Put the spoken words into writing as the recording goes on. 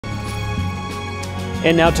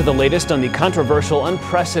And now to the latest on the controversial,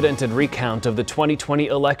 unprecedented recount of the 2020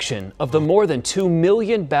 election. Of the more than 2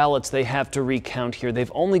 million ballots they have to recount here,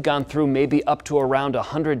 they've only gone through maybe up to around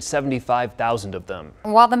 175,000 of them.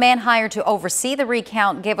 While the man hired to oversee the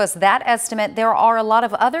recount gave us that estimate, there are a lot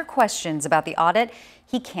of other questions about the audit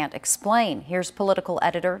he can't explain. Here's political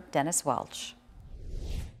editor Dennis Welch.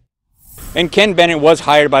 And Ken Bennett was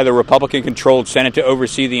hired by the Republican-controlled Senate to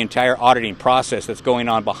oversee the entire auditing process that's going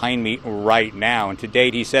on behind me right now. And to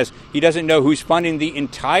date, he says he doesn't know who's funding the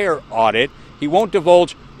entire audit. He won't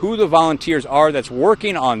divulge who the volunteers are that's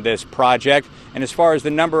working on this project. And as far as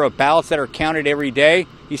the number of ballots that are counted every day,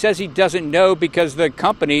 he says he doesn't know because the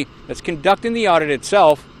company that's conducting the audit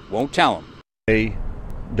itself won't tell him. They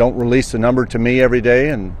don't release the number to me every day,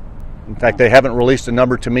 and in fact, they haven't released a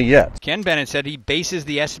number to me yet. Ken Bennett said he bases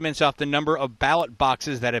the estimates off the number of ballot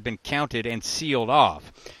boxes that have been counted and sealed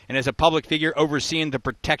off. And as a public figure overseeing the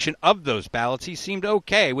protection of those ballots, he seemed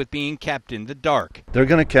okay with being kept in the dark. They're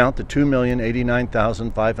going to count the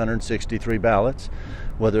 2,089,563 ballots,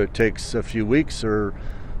 whether it takes a few weeks or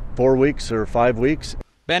 4 weeks or 5 weeks.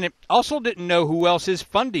 Bennett also didn't know who else is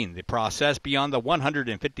funding the process beyond the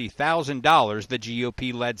 $150,000 the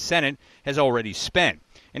GOP-led Senate has already spent.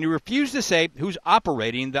 And he refused to say who's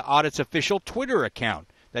operating the audit's official Twitter account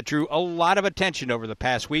that drew a lot of attention over the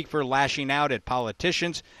past week for lashing out at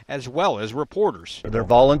politicians as well as reporters. They're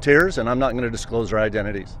volunteers, and I'm not going to disclose their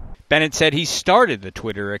identities. Bennett said he started the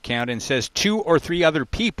Twitter account and says 2 or 3 other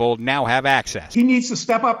people now have access. He needs to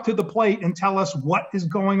step up to the plate and tell us what is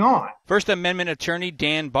going on. First Amendment attorney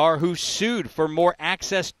Dan Barr, who sued for more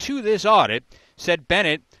access to this audit, said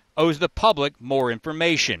Bennett owes the public more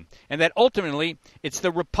information, and that ultimately it's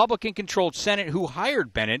the Republican-controlled Senate who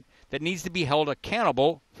hired Bennett that needs to be held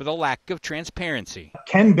accountable for the lack of transparency.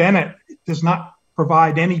 Ken Bennett does not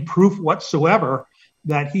provide any proof whatsoever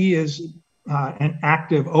that he is an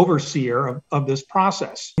active overseer of this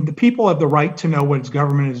process. The people have the right to know what its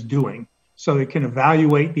government is doing so they can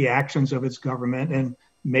evaluate the actions of its government and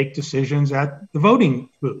make decisions at the voting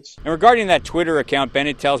booths. And regarding that Twitter account,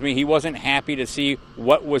 Bennett tells me he wasn't happy to see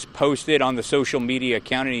what was posted on the social media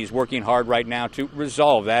account, and he's working hard right now to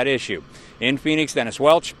resolve that issue. In Phoenix, Dennis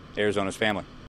Welch, Arizona's Family.